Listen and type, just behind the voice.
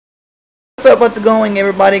What's up? What's going,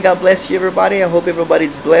 everybody? God bless you, everybody. I hope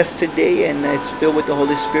everybody's blessed today and is filled with the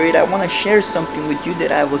Holy Spirit. I want to share something with you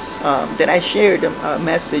that I shared a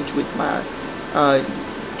message with my uh,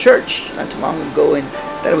 church not too long ago, and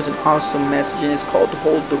that was an awesome message. And it's called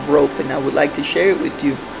 "Hold the Rope," and I would like to share it with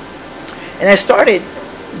you. And I started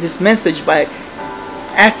this message by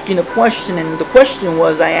asking a question, and the question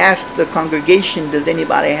was, I asked the congregation, does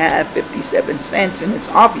anybody have 57 cents? And it's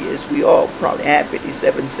obvious we all probably have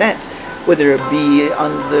 57 cents, whether it be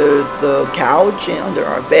under the couch, under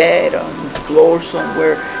our bed, on the floor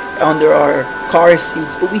somewhere, under our car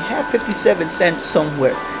seats, but we have 57 cents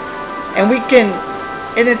somewhere. And we can,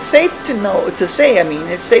 and it's safe to know, to say, I mean,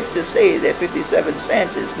 it's safe to say that 57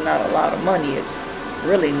 cents is not a lot of money. It's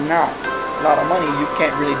really not a lot of money. You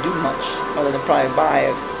can't really do much other than probably buy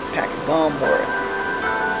a pack of gum or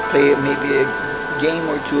play maybe a game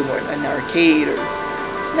or two or an arcade, or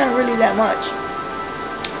it's not really that much.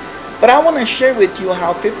 But I want to share with you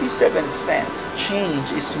how 57 cents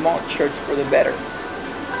changed a small church for the better.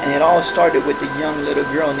 And it all started with a young little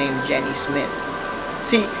girl named Jenny Smith.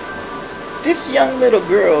 See, this young little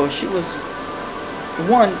girl, she was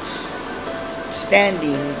once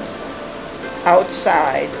standing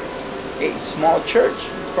outside a small church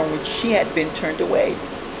from which she had been turned away.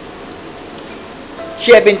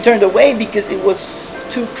 She had been turned away because it was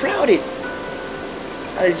too crowded.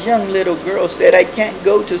 This young little girl said, I can't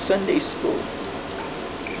go to Sunday school.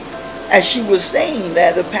 As she was saying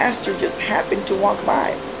that, the pastor just happened to walk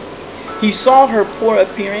by. He saw her poor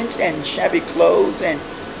appearance and shabby clothes, and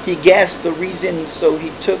he guessed the reason, so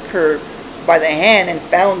he took her by the hand and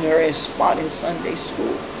found her a spot in Sunday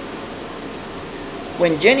school.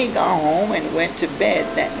 When Jenny got home and went to bed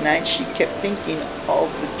that night, she kept thinking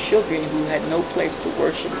of the children who had no place to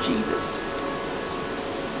worship Jesus.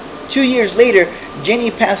 2 years later, Jenny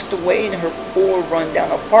passed away in her poor, run-down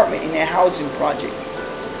apartment in a housing project.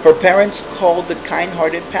 Her parents called the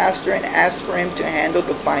kind-hearted pastor and asked for him to handle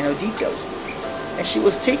the final details. As she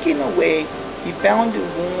was taken away, he found a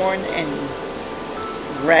worn and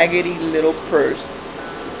raggedy little purse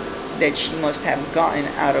that she must have gotten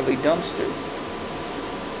out of a dumpster.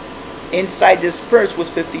 Inside this purse was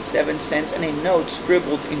 57 cents and a note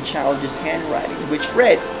scribbled in childish handwriting, which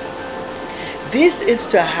read, "This is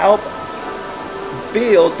to help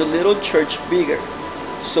build the little church bigger,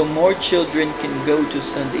 so more children can go to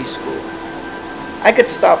Sunday school." I could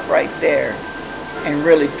stop right there and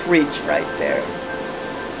really preach right there.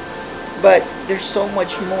 But there's so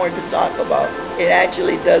much more to talk about. It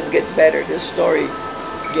actually does get better. The story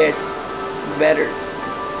gets better.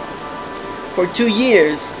 For 2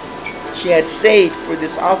 years, she had saved for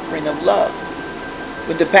this offering of love.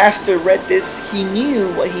 When the pastor read this, he knew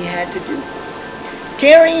what he had to do.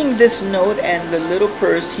 Carrying this note and the little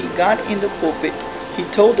purse, he got in the pulpit. He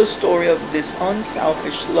told the story of this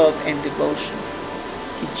unselfish love and devotion.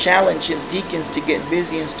 He challenged his deacons to get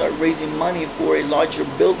busy and start raising money for a larger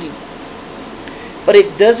building. But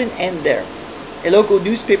it doesn't end there. A local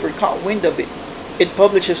newspaper caught wind of it. It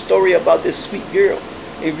published a story about this sweet girl.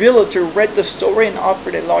 A realtor read the story and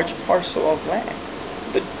offered a large parcel of land.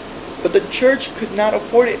 But the church could not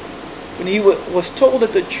afford it. When he was told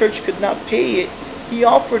that the church could not pay it, he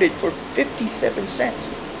offered it for 57 cents.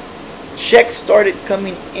 Checks started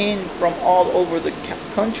coming in from all over the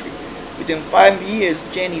country. Within 5 years,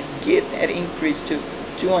 Jenny's gift had increased to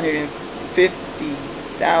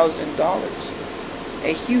 $250,000.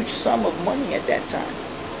 A huge sum of money at that time.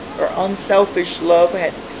 Her unselfish love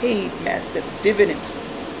had paid massive dividends.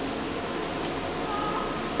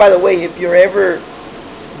 By the way, if you ever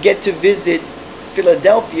get to visit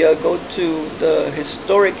Philadelphia, go to the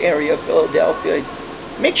historic area of Philadelphia,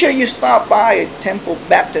 make sure you stop by Temple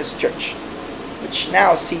Baptist Church, which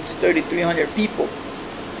now seats 3,300 people.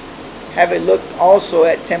 Have a look also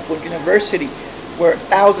at Temple University, where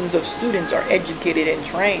thousands of students are educated and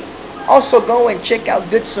trained. Also go and check out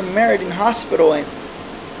Good Samaritan Hospital and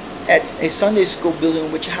at a Sunday school building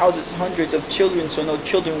which houses hundreds of children, so no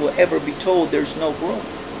children will ever be told there's no room.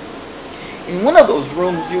 In one of those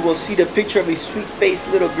rooms, you will see the picture of a sweet-faced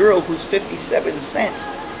little girl whose 57 cents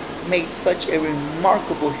made such a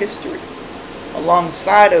remarkable history.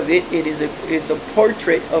 Alongside of it, it is a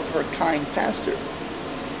portrait of her kind pastor.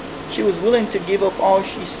 She was willing to give up all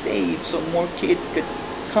she saved so more kids could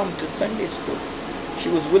come to Sunday school. She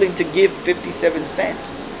was willing to give 57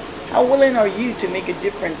 cents. How willing are you to make a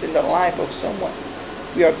difference in the life of someone?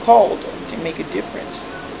 We are called to make a difference.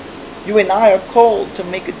 You and I are called to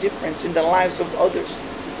make a difference in the lives of others.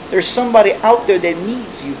 There's somebody out there that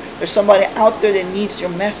needs you. There's somebody out there that needs your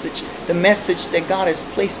message, the message that God has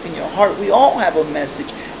placed in your heart. We all have a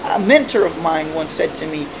message. A mentor of mine once said to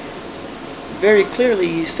me, very clearly,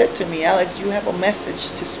 he said to me, Alex, you have a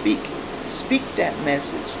message to speak. Speak that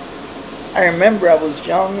message. I remember I was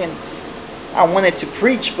young and I wanted to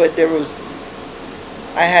preach, but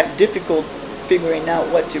I had difficult figuring out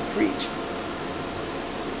what to preach.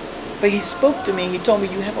 But he spoke to me, he told me,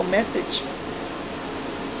 you have a message.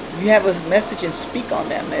 You have a message, and speak on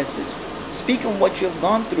that message. Speak on what you have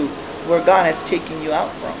gone through, where God has taken you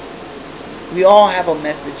out from. We all have a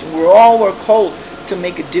message, and we're called to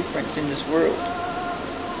make a difference in this world,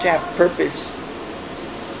 to have purpose.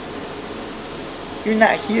 You're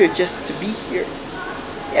not here just to be here.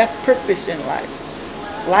 You have purpose in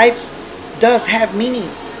life. Life does have meaning.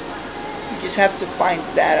 You just have to find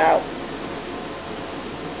that out.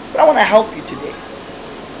 But I want to help you today,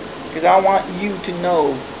 because I want you to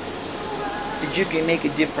know that you can make a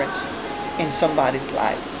difference in somebody's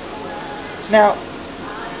life. Now,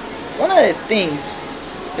 one of the things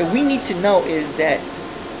that we need to know is that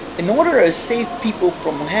in order to save people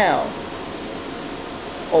from hell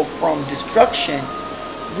or from destruction,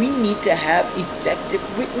 we need to have effective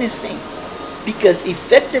witnessing, because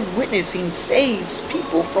effective witnessing saves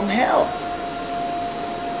people from hell.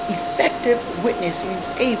 Effective witnessing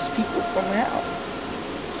saves people from hell.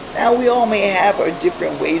 Now, we all may have our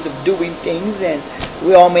different ways of doing things, and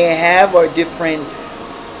we all may have our different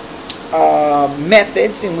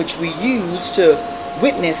methods in which we use to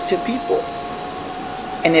witness to people.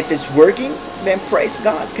 And if it's working, then praise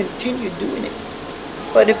God, continue doing it.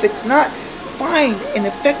 But if it's not, find an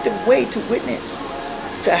effective way to witness,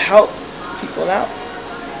 to help people out.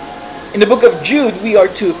 In the book of Jude,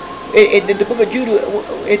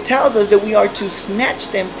 it tells us that we are to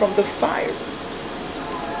snatch them from the fire.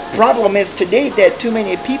 Problem is today that too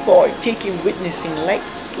many people are taking witnessing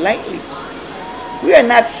lightly. We are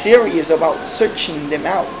not serious about searching them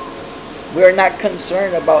out. We are not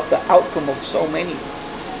concerned about the outcome of so many.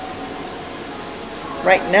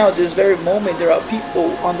 Right now, this very moment, there are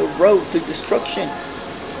people on the road to destruction,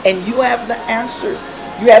 and you have the answer.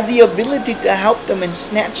 You have the ability to help them and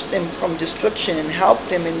snatch them from destruction and help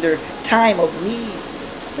them in their time of need.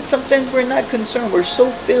 But sometimes we're not concerned. We're so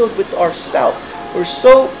filled with ourselves. We're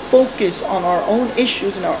so focused on our own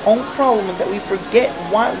issues and our own problems that we forget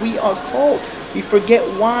why we are called. We forget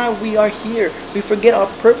why we are here. We forget our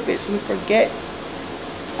purpose. We forget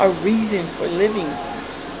our reason for living.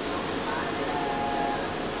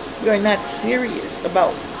 We are not serious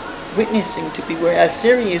about witnessing to people. We are not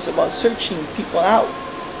serious about searching people out.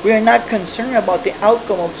 We are not concerned about the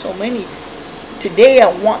outcome of so many. Today,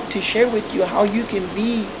 I want to share with you how you can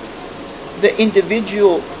be the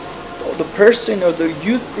individual or the person or the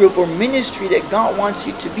youth group or ministry that God wants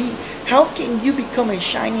you to be. How can you become a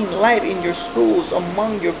shining light in your schools,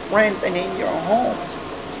 among your friends, and in your homes?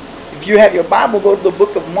 If you have your Bible, go to the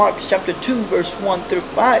book of Mark chapter 2 verse 1 through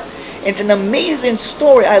 5. It's an amazing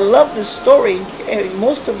story. I love this story. And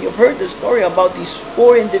most of you have heard the story about these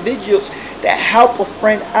 4 individuals that help a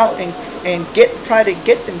friend out and try to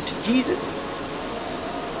get them to Jesus.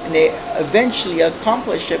 And they eventually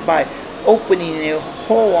accomplish it by opening a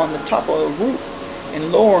hole on the top of a roof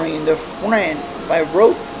and lowering their friend by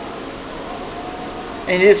rope.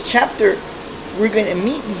 In this chapter, we're going to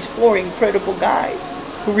meet these 4 incredible guys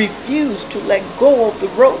who refused to let go of the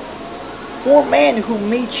rope. 4 men who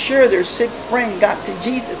made sure their sick friend got to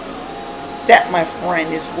Jesus. That, my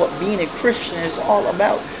friend, is what being a Christian is all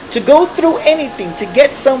about. To go through anything to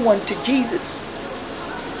get someone to Jesus.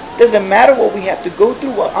 Doesn't matter what we have to go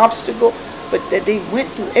through, what obstacle, but that they went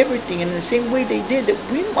through everything. And in the same way they did,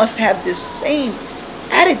 that we must have this same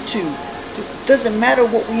attitude. It doesn't matter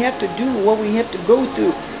what we have to do, what we have to go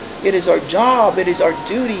through. It is our job, it is our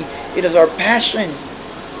duty, it is our passion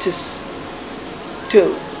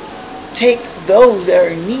to take those that are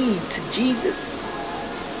in need to Jesus.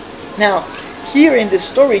 Now, here in this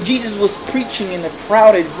story, Jesus was preaching in a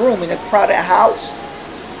crowded room, in a crowded house.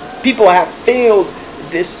 People have filled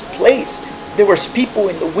this place. There was people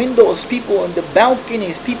in the windows, people in the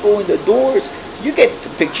balconies, people in the doors. You get the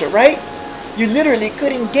picture, right? You literally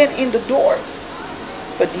couldn't get in the door.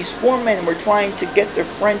 But these 4 men were trying to get their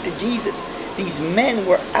friend to Jesus. These men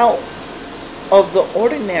were out of the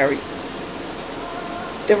ordinary.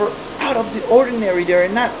 They were out of the ordinary. They are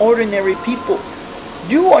not ordinary people.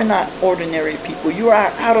 You are not ordinary people. You are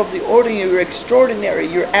out of the ordinary. You're extraordinary.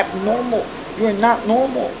 You're abnormal. You're not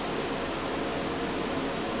normal.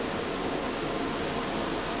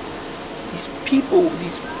 These people,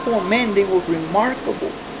 these 4 men, they were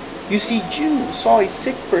remarkable. You see, Jews saw a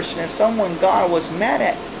sick person as someone God was mad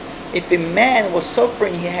at. If a man was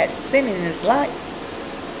suffering, he had sin in his life.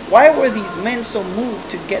 Why were these men so moved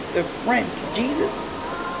to get their friend to Jesus?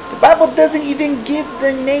 The Bible doesn't even give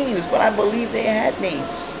their names, but I believe they had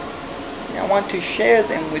names. And I want to share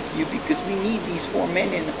them with you because we need these 4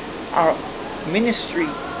 men in our ministry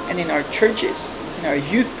and in our churches, in our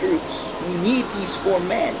youth groups. We need these 4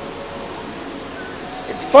 men.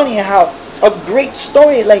 It's funny how a great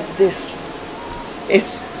story like this is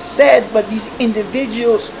said, but these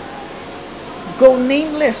individuals go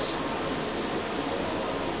nameless.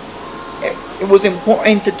 It was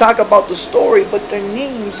important to talk about the story, but their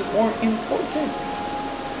names weren't important.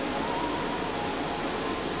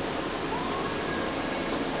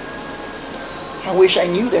 I wish I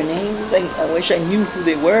knew their names. I wish I knew who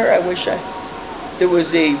they were. I wish there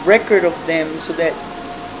was a record of them so that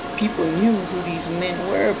people knew who these men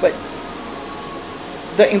were. But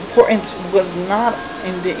the importance was not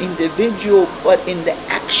in the individual, but in the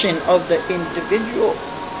action of the individual.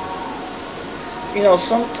 You know,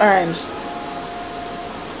 sometimes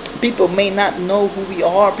people may not know who we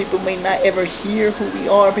are. People may not ever hear who we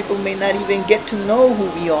are. People may not even get to know who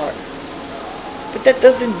we are. But that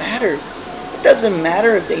doesn't matter. It doesn't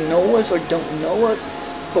matter if they know us or don't know us.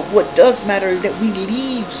 But what does matter is that we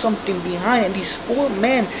leave something behind. And these 4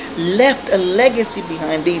 men left a legacy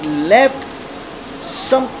behind. They left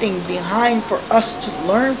something behind for us to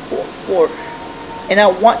learn for. And I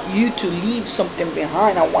want you to leave something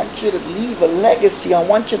behind. I want you to leave a legacy. I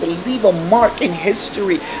want you to leave a mark in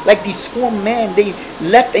history. Like these 4 men, they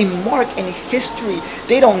left a mark in history.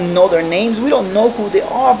 They don't know their names. We don't know who they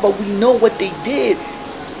are, but we know what they did.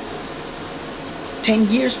 10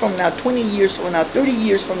 years from now, 20 years from now, 30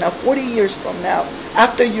 years from now, 40 years from now,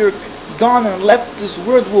 after you're gone and left this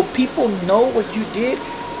world, will people know what you did?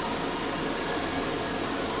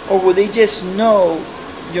 Or will they just know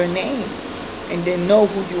your name? And they know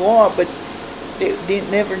who you are, but they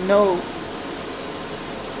never know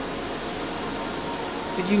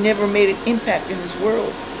that you never made an impact in this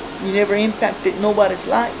world. You never impacted nobody's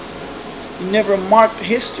life. You never marked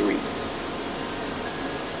history.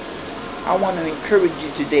 I want to encourage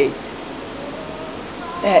you today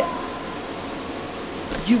that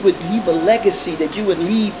you would leave a legacy, that you would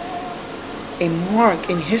leave a mark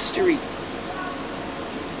in history.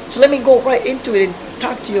 So let me go right into it and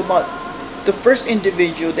talk to you about the first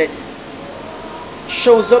individual that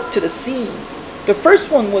shows up to the scene. The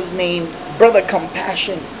first one was named Brother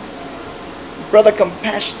Compassion. Brother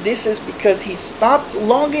Compassion, this is because he stopped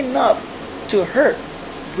long enough to hurt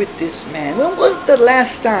with this man. When was the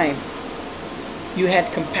last time you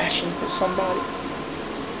had compassion for somebody?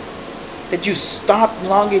 That you stopped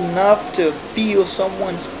long enough to feel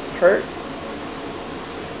someone's hurt?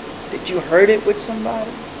 That you heard it with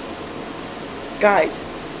somebody? Guys,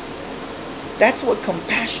 that's what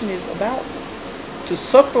compassion is about. To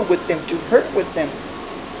suffer with them, to hurt with them.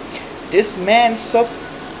 This man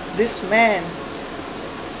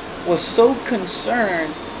was so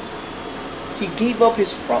concerned, he gave up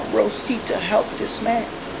his front row seat to help this man.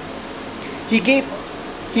 He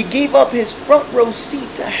gave up his front row seat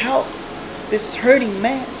to help this hurting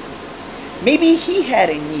man. Maybe he had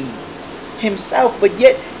a need himself, but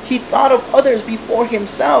yet he thought of others before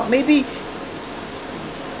himself. Maybe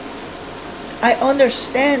I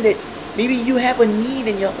understand it. Maybe you have a need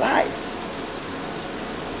in your life.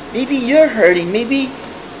 Maybe you're hurting. Maybe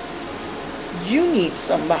you need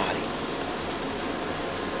somebody.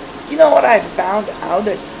 You know what I found out?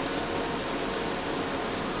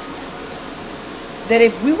 That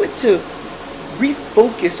if we were to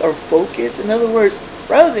refocus our focus, in other words,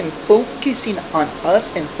 rather than focusing on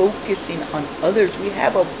us and focusing on others, we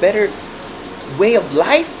have a better way of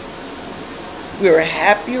life. We are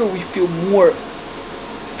happier. We feel more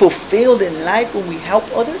fulfilled in life when we help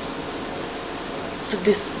others. So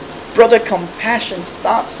this Brother Compassion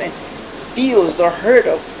stops and feels the hurt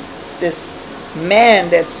of this man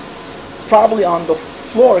that's probably on the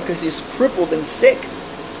floor because he's crippled and sick.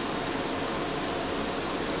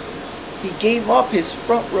 He gave up his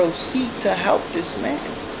front row seat to help this man.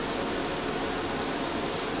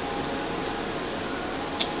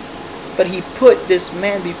 But he put this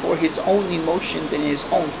man before his own emotions and his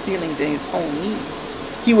own feelings and his own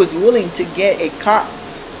needs. He was willing to get a cot,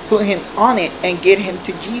 put him on it, and get him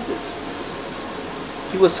to Jesus.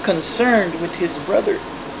 He was concerned with his brother.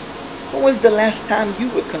 When was the last time you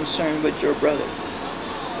were concerned with your brother?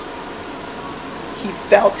 He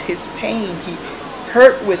felt his pain. He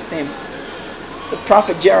hurt with him. The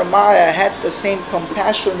prophet Jeremiah had the same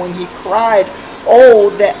compassion when he cried, "Oh,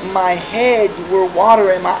 that my head were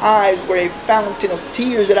water and my eyes were a fountain of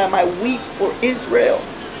tears, that I might weep for Israel."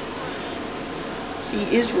 See,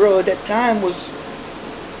 Israel at that time was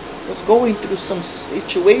going through some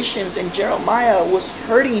situations, and Jeremiah was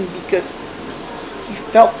hurting because he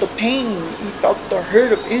felt the pain. He felt the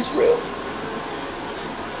hurt of Israel.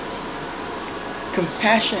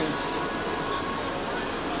 Compassion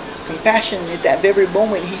at that very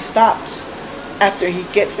moment, he stops after he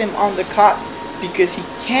gets him on the cot because he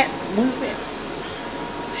can't move him.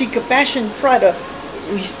 See, compassion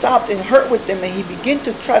he stopped and hurt with him, and he began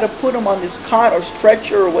to try to put him on this cot or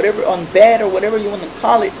stretcher or whatever, on bed or whatever you want to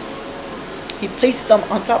call it. He places him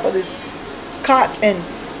on top of this cot, and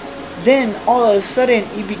then all of a sudden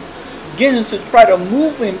he begins to try to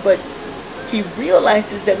move him, but he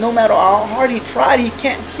realizes that no matter how hard he tried, he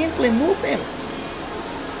can't simply move him.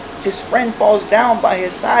 His friend falls down by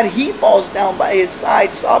his side. He falls down by his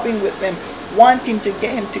side, sobbing with him, wanting to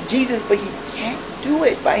get him to Jesus, but he can't do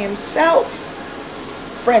it by himself.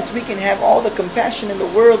 Friends, we can have all the compassion in the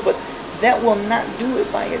world, but that will not do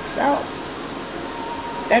it by itself.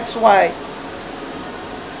 That's why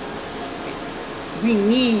we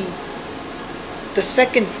need the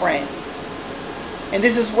second friend. And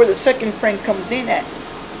this is where the second friend comes in at.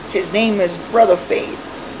 His name is Brother Faith.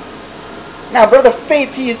 Now, Brother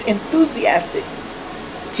Faith, he is enthusiastic.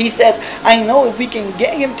 He says, I know if we can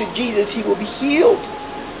get him to Jesus, he will be healed.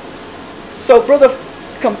 So Brother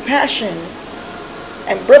Compassion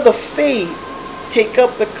and Brother Faith take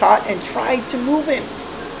up the cot and try to move him.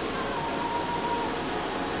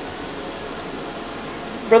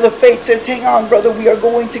 Brother Faith says, hang on, brother, we are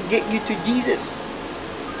going to get you to Jesus.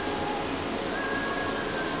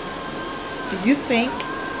 Do you think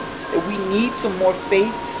that we need some more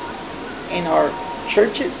faiths in our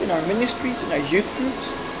churches, in our ministries, in our youth groups?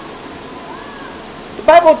 The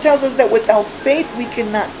Bible tells us that without faith we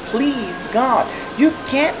cannot please God. You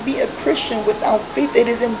can't be a Christian without faith. It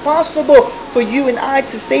is impossible for you and I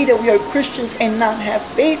to say that we are Christians and not have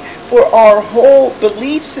faith, for our whole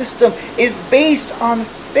belief system is based on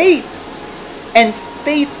faith and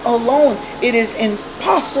faith alone. It is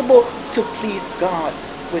impossible to please God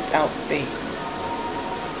without faith.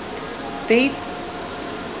 Faith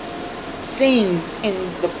sings in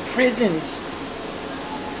the prisons.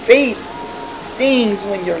 Faith sings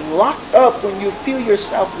when you're locked up, when you feel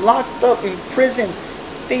yourself locked up in prison.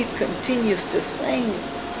 Faith continues to sing.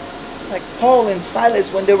 Like Paul and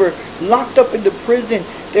Silas, when they were locked up in the prison,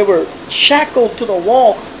 they were shackled to the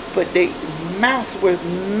wall, but their mouths were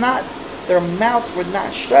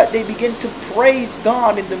not shut. They began to praise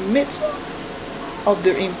God in the midst of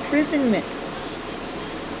their imprisonment.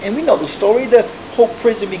 And we know the story. The whole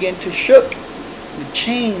prison began to shook. The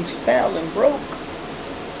chains fell and broke.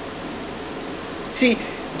 See,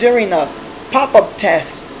 during a pop-up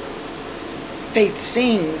test, faith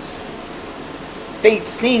sings. Faith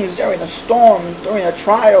sings during a storm, during a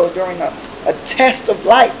trial, during a test of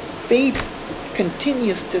life. Faith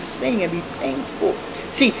continues to sing and be thankful.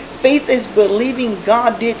 See, faith is believing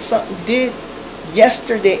God did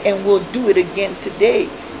yesterday and will do it again today.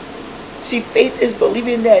 See, faith is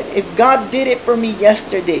believing that if God did it for me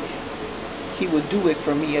yesterday, He will do it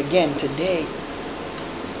for me again today.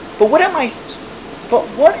 But what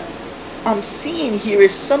I'm seeing here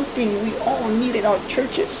is something we all need in our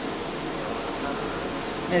churches.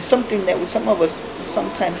 And it's something that some of us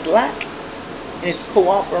sometimes lack. And it's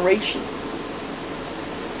cooperation.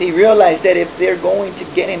 They realize that if they're going to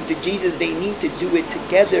get him to Jesus, they need to do it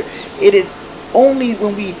together. It is only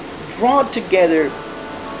when we draw together,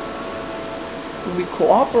 when we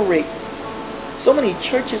cooperate. So many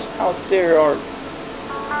churches out there are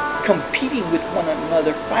competing with one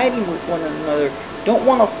another, fighting with one another, don't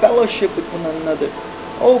want to fellowship with one another.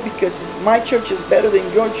 Oh, because my church is better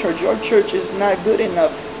than your church is not good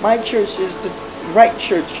enough, my church is the right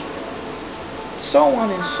church, so on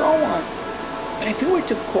and so on. But if we were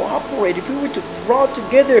to cooperate, if we were to draw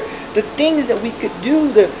together the things that we could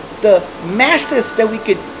do, the masses that we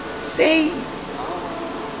could save,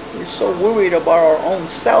 we're so worried about our own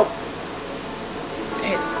self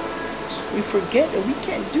that we forget that we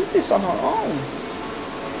can't do this on our own.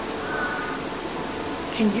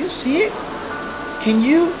 Can you see it? Can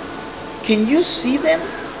you see them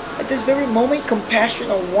at this very moment?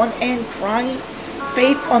 Compassion on one end, crying,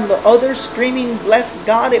 faith on the other, screaming, bless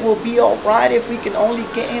God, it will be all right if we can only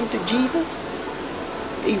get him to Jesus.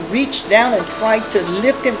 They reach down and try to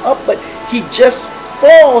lift him up, but he just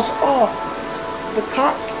falls off the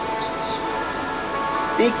cot.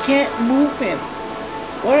 They can't move him.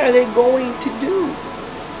 What are they going to do?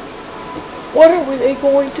 What are they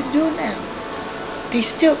going to do now? They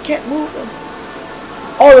still can't move him.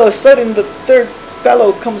 All of a sudden, the third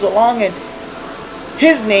fellow comes along, and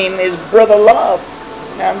his name is Brother Love.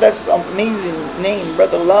 Now, that's an amazing name,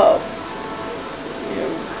 Brother Love. You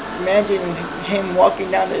know, imagine him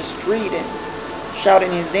walking down the street and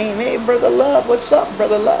shouting his name. Hey, Brother Love, what's up,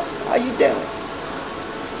 Brother Love? How you doing?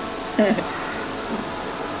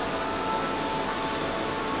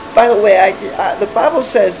 By the way, the Bible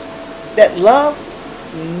says that love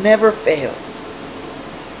never fails.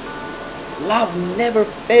 Love never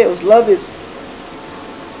fails. Love is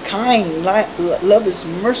kind. Love is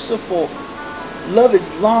merciful. Love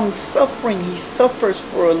is long suffering. He suffers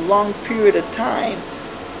for a long period of time.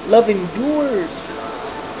 Love endures.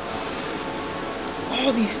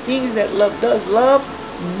 All these things that love does. Love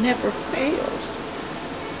never fails.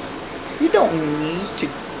 You don't need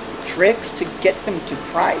tricks to get them to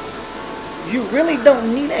Christ. You really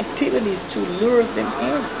don't need activities to lure them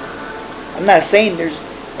in. I'm not saying there's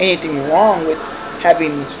anything wrong with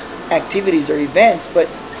having activities or events, but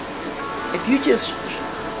if you just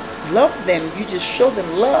love them, you just show them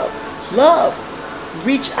love,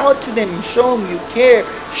 reach out to them, show them you care,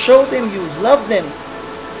 show them you love them,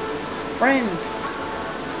 friend,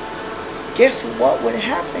 guess what would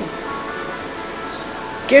happen?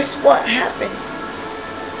 Guess what happened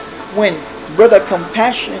when Brother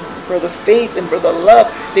Compassion, Brother Faith, and Brother Love,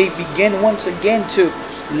 they begin once again to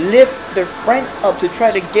lift their friend up to try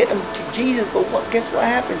to get him to Jesus? But guess what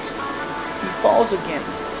happens? He falls again.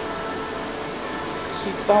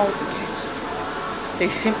 He falls again. They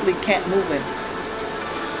simply can't move him.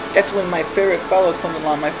 That's when my favorite fellow comes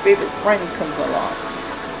along, my favorite friend comes along.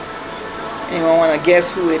 Anyone want to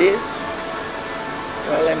guess who it is?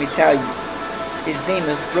 Well, let me tell you. His name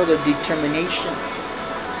is Brother Determination.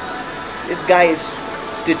 This guy is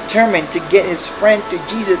determined to get his friend to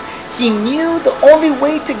Jesus. He knew the only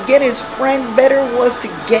way to get his friend better was to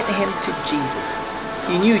get him to Jesus.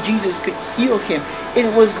 He knew Jesus could heal him. It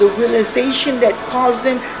was the realization that caused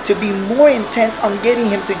him to be more intense on getting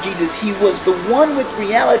him to Jesus. He was the one with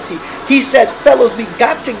reality. He said, fellows, we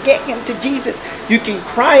got to get him to Jesus. You can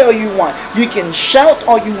cry all you want. You can shout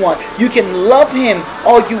all you want. You can love him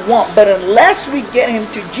all you want. But unless we get him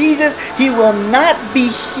to Jesus, he will not be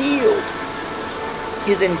healed.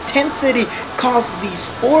 His intensity caused these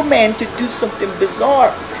four men to do something bizarre.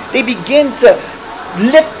 They begin to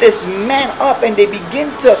lift this man up, and they begin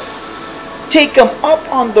to take him up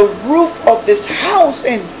on the roof of this house,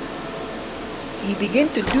 and he began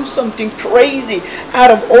to do something crazy, out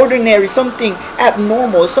of ordinary, something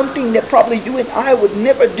abnormal, something that probably you and I would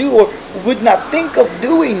never do or would not think of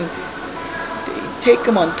doing. They take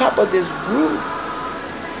him on top of this roof.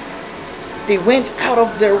 They went out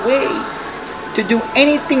of their way to do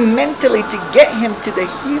anything mentally to get him to the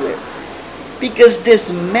healer, because this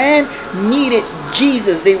man needed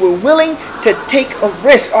Jesus. They were willing to take a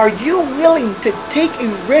risk. Are you willing to take a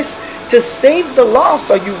risk to save the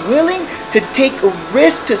lost? Are you willing to take a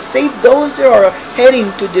risk to save those that are heading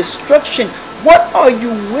to destruction? What are you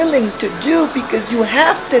willing to do? Because you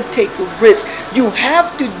have to take a risk. You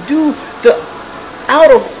have to do the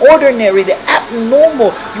out of ordinary, the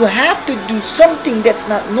abnormal. You have to do something that's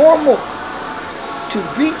not normal to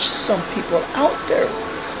reach some people out there.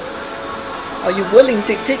 Are you willing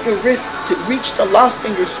to take a risk to reach the lost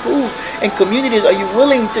in your schools and communities? Are you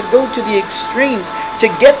willing to go to the extremes to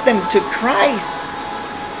get them to Christ?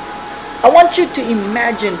 I want you to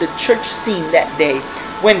imagine the church scene that day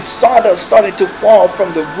when sawdust started to fall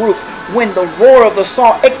from the roof, when the roar of the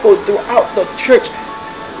saw echoed throughout the church.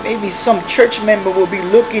 Maybe some church member will be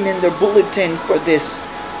looking in their bulletin for this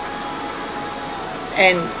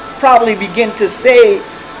and probably begin to say,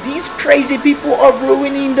 these crazy people are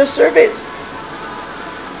ruining the service.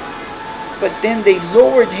 But then they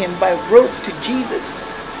lowered him by rope to Jesus.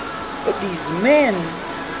 But these men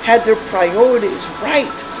had their priorities right.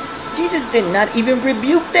 Jesus did not even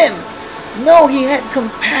rebuke them. No, he had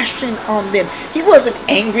compassion on them. He wasn't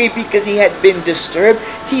angry because he had been disturbed.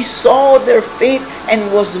 He saw their faith and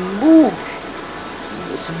was moved.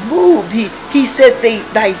 He was moved. He said,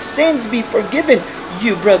 thy sins be forgiven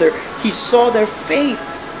you, brother. He saw their faith.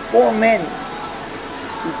 4 men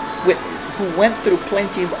who went through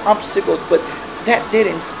plenty of obstacles, but that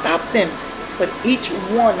didn't stop them. But each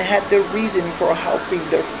one had their reason for helping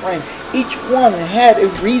their friend. Each one had a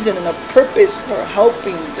reason and a purpose for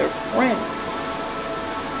helping their friend.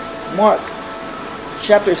 Mark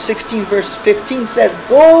chapter 16 verse 15 says,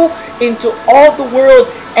 go into all the world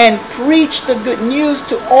and preach the good news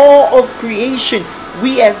to all of creation.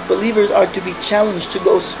 We as believers are to be challenged to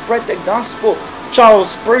go spread the gospel.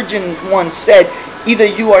 Charles Spurgeon once said, Either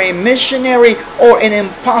you are a missionary or an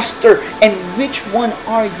imposter. And which one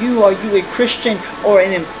are you? Are you a Christian or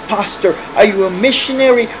an imposter? Are you a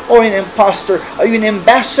missionary or an imposter? Are you an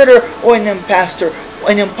ambassador or an imposter?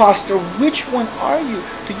 An imposter. Which one are you?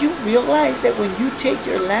 Do you realize that when you take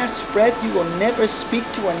your last breath, you will never speak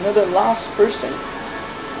to another lost person?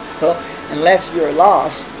 Well, unless you're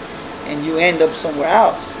lost and you end up somewhere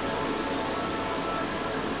else.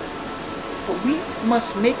 But we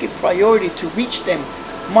must make it priority to reach them.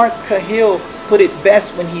 Mark Cahill put it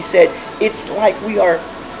best when he said, it's like we are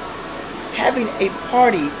having a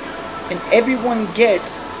party and everyone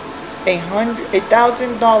gets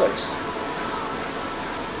 $1,000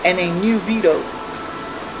 and a new Vito.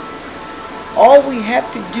 All we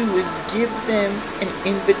have to do is give them an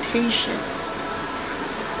invitation.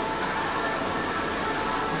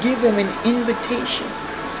 Give them an invitation.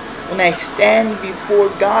 When I stand before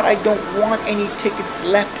God, I don't want any tickets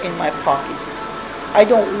left in my pocket. I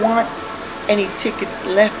don't want any tickets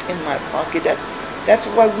left in my pocket. That's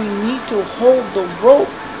why we need to hold the rope.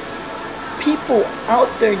 People out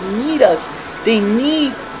there need us. They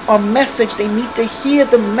need our message. They need to hear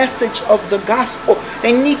the message of the gospel.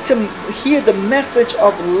 They need to hear the message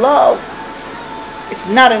of love. It's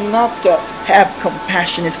not enough to have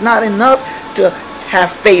compassion. It's not enough to have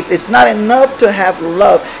faith. It's not enough to have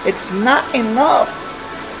love. It's not enough.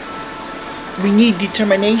 We need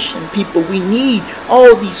determination, people. We need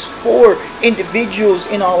all these 4 individuals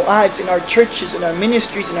in our lives, in our churches, in our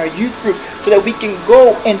ministries, in our youth groups, so that we can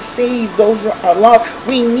go and save those who are lost.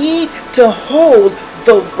 We need to hold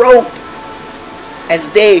the rope as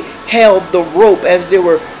they held the rope, as they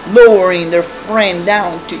were lowering their friend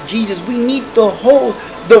down to Jesus. We need to hold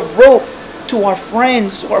the rope to our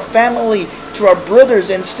friends, to our family, to our brothers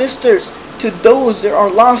and sisters, to those that are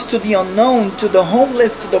lost, to the unknown, to the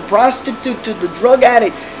homeless, to the prostitute, to the drug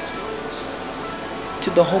addict, to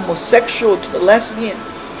the homosexual, to the lesbian,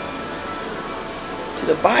 to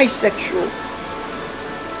the bisexual.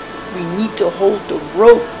 We need to hold the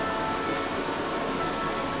rope.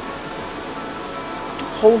 To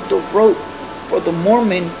hold the rope for the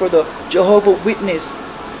Mormon, for the Jehovah's Witness,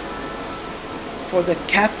 for the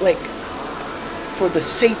Catholic, for the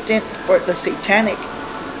satanic.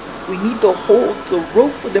 We need to hold the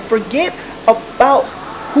rope for them. Forget about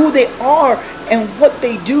who they are and what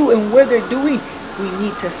they do and where they're doing. We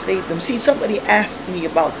need to save them. See, somebody asked me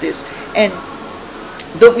about this, and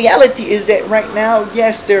the reality is that right now,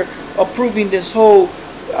 yes, they're approving this whole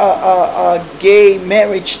gay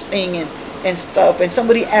marriage thing and stuff. And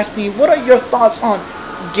somebody asked me, what are your thoughts on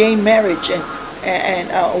gay marriage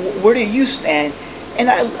and where do you stand? And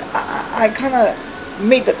I kind of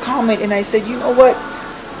made the comment, and I said, you know what?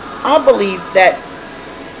 I believe that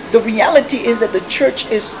the reality is that the church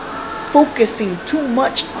is focusing too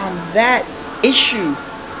much on that issue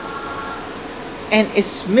and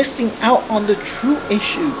it's missing out on the true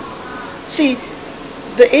issue. See,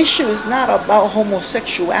 the issue is not about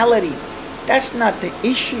homosexuality. That's not the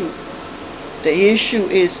issue. The issue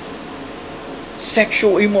is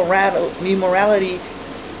sexual immorality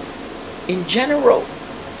in general.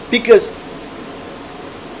 Because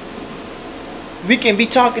we can be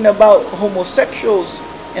talking about homosexuals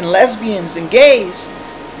and lesbians and gays,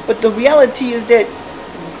 but the reality is that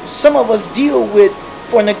some of us deal with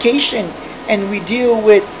fornication, and we deal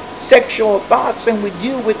with sexual thoughts, and we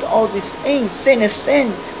deal with all these things. Sin is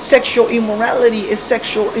sin. Sexual immorality is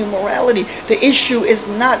sexual immorality. The issue is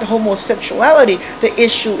not homosexuality. The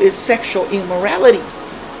issue is sexual immorality.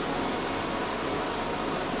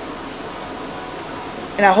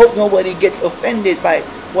 And I hope nobody gets offended by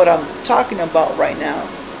what I'm talking about right now.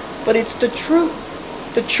 But it's the truth.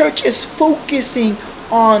 The church is focusing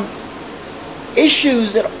on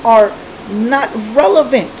issues that are not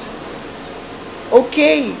relevant.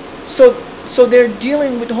 Okay, so they're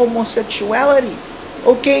dealing with homosexuality.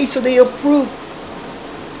 Okay, so they approve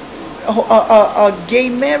gay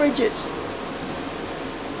marriages.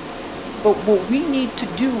 But what we need to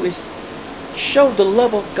do is show the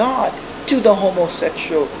love of God to the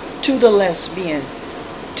homosexual, to the lesbian,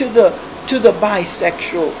 to the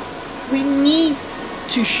bisexual. We need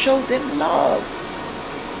to show them love.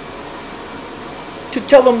 To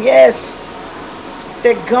tell them, yes,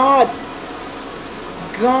 that God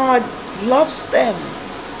loves them.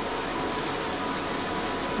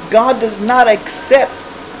 God does not accept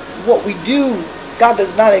what we do. God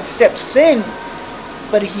does not accept sin,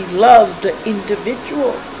 but He loves the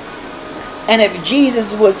individual. And if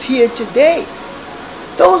Jesus was here today,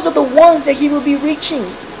 those are the ones that He will be reaching.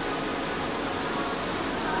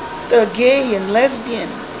 The gay and lesbian,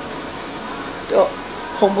 the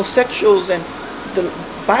homosexuals and the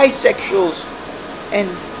bisexuals, and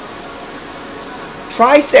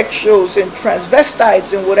trisexuals and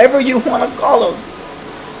transvestites and whatever you want to call them.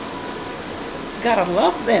 You gotta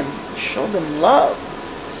love them. Show them love.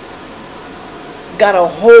 You gotta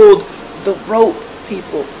hold the rope,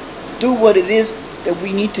 people. Do what it is that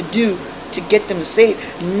we need to do to get them saved.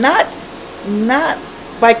 Not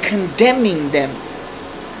by condemning them.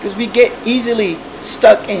 Because we get easily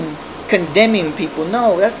stuck in condemning people.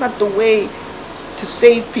 No, that's not the way to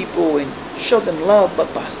save people and show them love,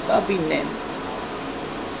 but by loving them,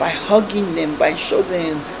 by hugging them, by showing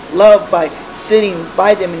them love, by sitting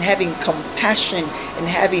by them and having compassion and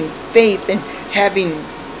having faith and having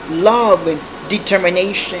love and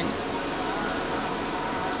determination.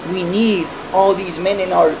 We need all these men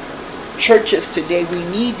in our churches today. We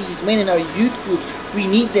need these men in our youth groups. We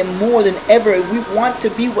need them more than ever. If we want to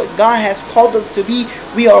be what God has called us to be,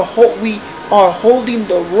 we are holding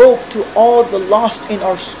the rope to all the lost in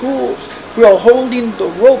our schools. We are holding the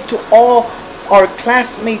rope to all our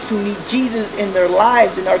classmates who need Jesus in their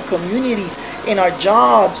lives, in our communities, in our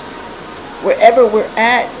jobs. Wherever we're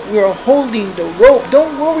at, we are holding the rope.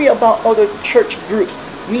 Don't worry about other church groups.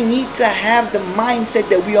 We need to have the mindset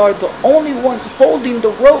that we are the only ones holding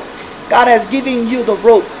the rope. God has given you the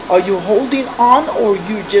rope. Are you holding on, or are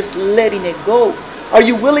you just letting it go? Are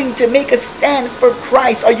you willing to make a stand for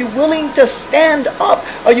Christ? Are you willing to stand up?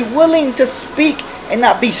 Are you willing to speak and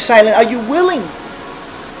not be silent? Are you willing?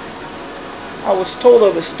 I was told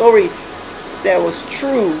of a story that was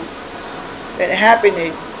true, that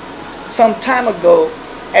happened some time ago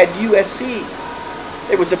at USC.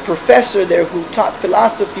 There was a professor there who taught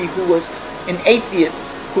philosophy, who was an atheist,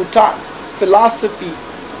 who taught philosophy.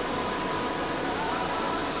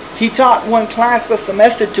 He taught one class a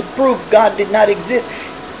semester to prove God did not exist.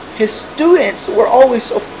 His students were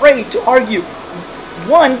always afraid to argue.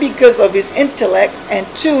 One, because of his intellects, and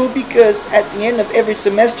two, because at the end of every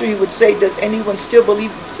semester he would say, does anyone still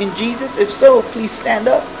believe in Jesus? If so, please stand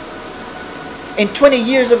up. In 20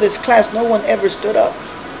 years of this class, no one ever stood up.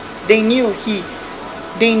 They knew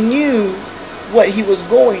what he was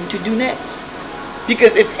going to do next.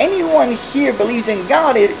 Because if anyone here believes in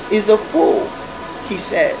God, it is a fool, he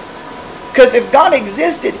said. Because if God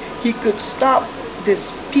existed, he could stop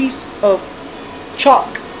this piece of chalk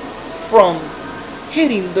from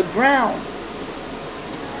hitting the ground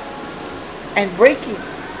and breaking.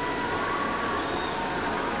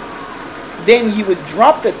 Then he would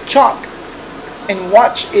drop the chalk and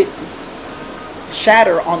watch it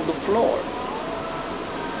shatter on the floor.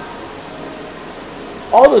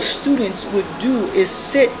 All the students would do is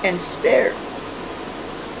sit and stare.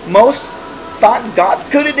 Most thought God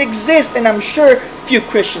couldn't exist, and I'm sure a few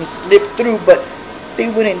Christians slipped through, but they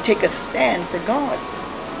wouldn't take a stand for God.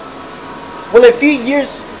 Well, a few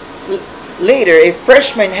years later, a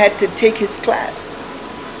freshman had to take his class.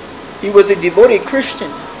 He was a devoted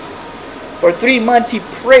Christian. For 3 months he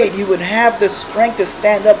prayed he would have the strength to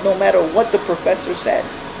stand up no matter what the professor said.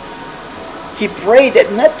 He prayed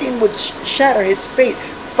that nothing would shatter his faith.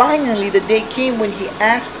 Finally, the day came when he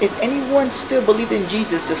asked if anyone still believed in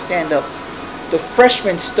Jesus to stand up. The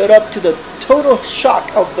freshman stood up to the total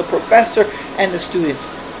shock of the professor and the students.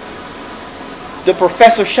 The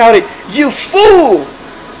professor shouted, "You fool!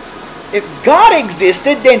 If God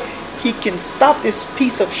existed, then he can stop this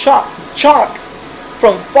piece of chalk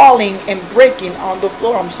from falling and breaking on the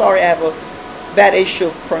floor." I'm sorry, I have a bad issue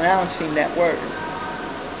of pronouncing that word.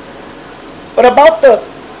 But about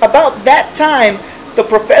that time, the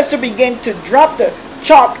professor began to drop the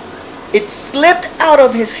chalk. It slipped out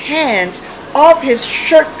of his hands, off his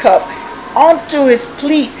shirt cuff, onto his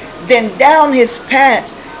pleat, then down his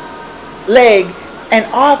pants leg and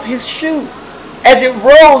off his shoe. As it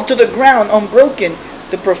rolled to the ground unbroken,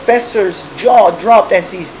 the professor's jaw dropped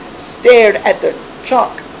as he stared at the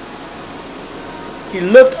chalk. He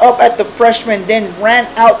looked up at the freshman, then ran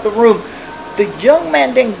out the room. The young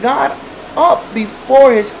man then got up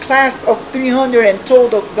before his class of 300 and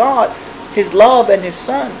told of God, his love, and his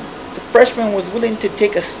son. The freshman was willing to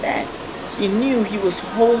take a stand. He knew he was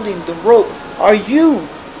holding the rope. Are you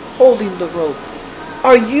holding the rope?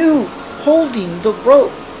 Are you holding the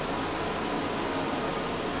rope?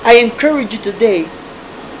 I encourage you today,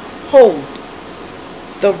 hold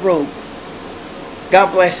the rope.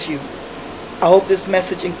 God bless you. I hope this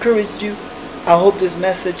message encouraged you. I hope this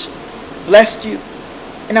message blessed you.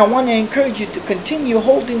 And I want to encourage you to continue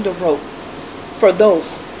holding the rope for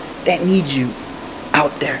those that need you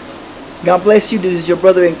out there. God bless you. This is your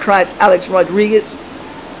brother in Christ, Alex Rodriguez,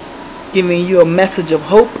 giving you a message of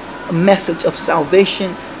hope, a message of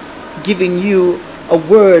salvation, giving you a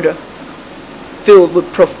word filled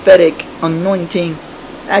with prophetic anointing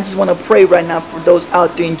And I just want to pray right now for those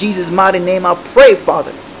out there. In Jesus' mighty name, I pray,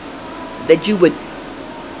 Father, that you would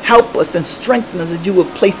help us and strengthen us, that you would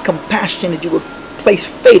place compassion, that you would place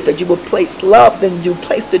faith, that you would place love, that you would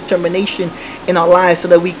place determination in our lives so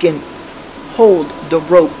that we can hold the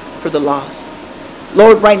rope for the lost.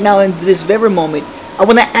 Lord, right now in this very moment, I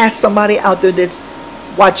want to ask somebody out there that's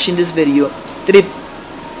watching this video, that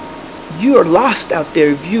if you are lost out there,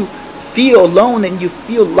 if you feel alone and you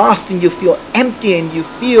feel lost and you feel empty and you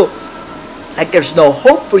feel like there's no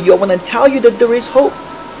hope for you, I want to tell you that there is hope.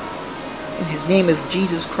 And his name is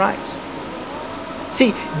Jesus Christ.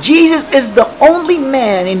 See, Jesus is the only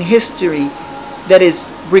man in history that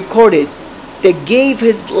is recorded that gave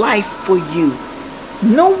his life for you.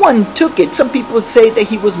 No one took it. Some people say that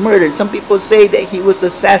he was murdered. Some people say that he was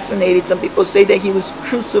assassinated. Some people say that he was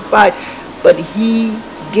crucified. But he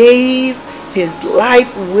gave his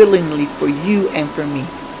life willingly for you and for me.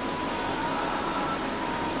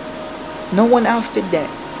 No one else did that.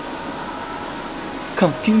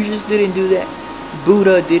 Confucius didn't do that.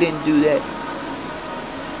 Buddha didn't do that.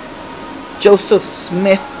 Joseph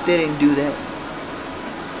Smith didn't do that.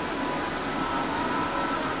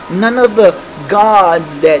 None of the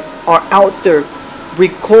gods that are out there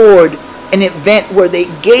record an event where they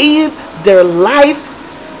gave their life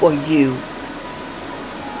for you.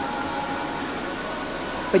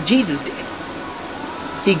 But Jesus did.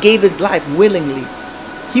 He gave his life willingly.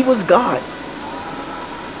 He was God.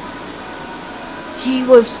 He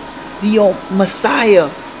was the Messiah.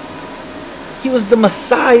 He was the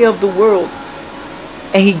Messiah of the world.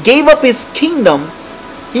 And he gave up his kingdom.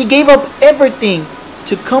 He gave up everything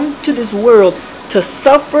to come to this world to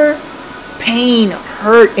suffer pain,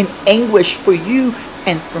 hurt, and anguish for you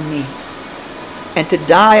and for me. And to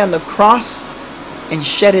die on the cross and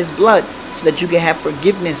shed his blood so that you can have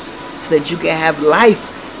forgiveness, so that you can have life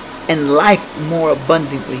and life more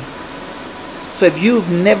abundantly. So if you've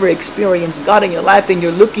never experienced God in your life and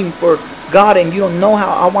you're looking for God and you don't know how,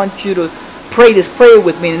 I want you to pray this prayer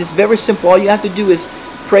with me. And it's very simple. All you have to do is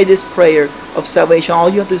pray this prayer of salvation. All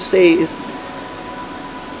you have to say is,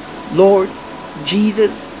 Lord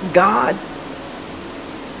Jesus, God.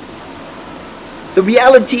 The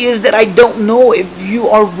reality is that I don't know if you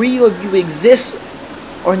are real, if you exist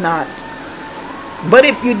or not. But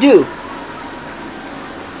if you do,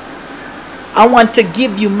 I want to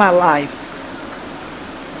give you my life.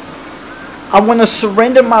 I want to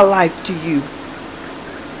surrender my life to you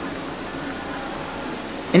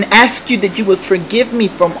and ask you that you would forgive me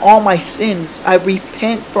from all my sins. I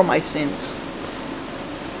repent for my sins.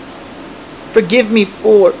 Forgive me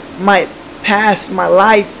for my past, my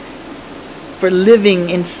life, for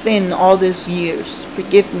living in sin all these years.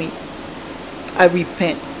 Forgive me. I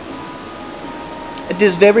repent. At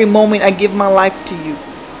this very moment, I give my life to you.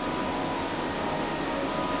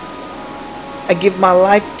 I give my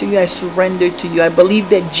life to you. I surrender to you. I believe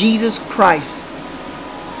that Jesus Christ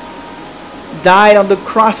died on the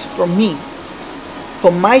cross for me,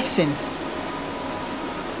 for my sins.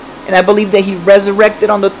 And I believe that he resurrected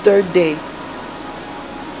on the third day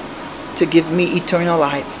to give me eternal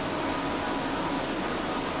life.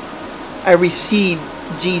 I receive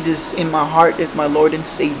Jesus in my heart as my Lord and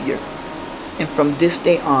Savior. And from this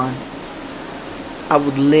day on, I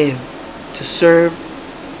would live to serve,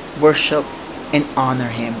 worship, and honor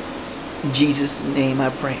him. In Jesus' name I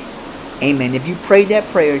pray. Amen. If you prayed that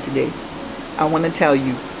prayer today, I want to tell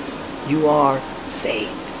you, you are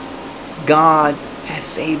saved. God has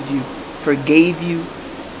saved you, forgave you,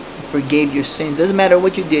 forgave your sins. Doesn't matter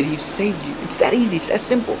what you did, he saved you. It's that easy. It's that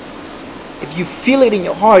simple. If you feel it in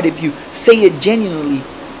your heart, if you say it genuinely,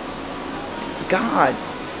 God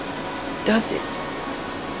does it.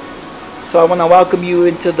 So I want to welcome you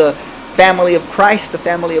into the family of Christ, the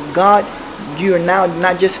family of God. You are now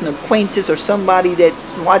not just an acquaintance or somebody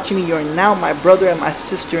that's watching me. You are now my brother and my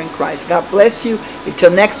sister in Christ. God bless you.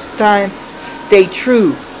 Until next time, stay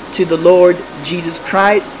true to the Lord Jesus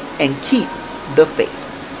Christ and keep the faith.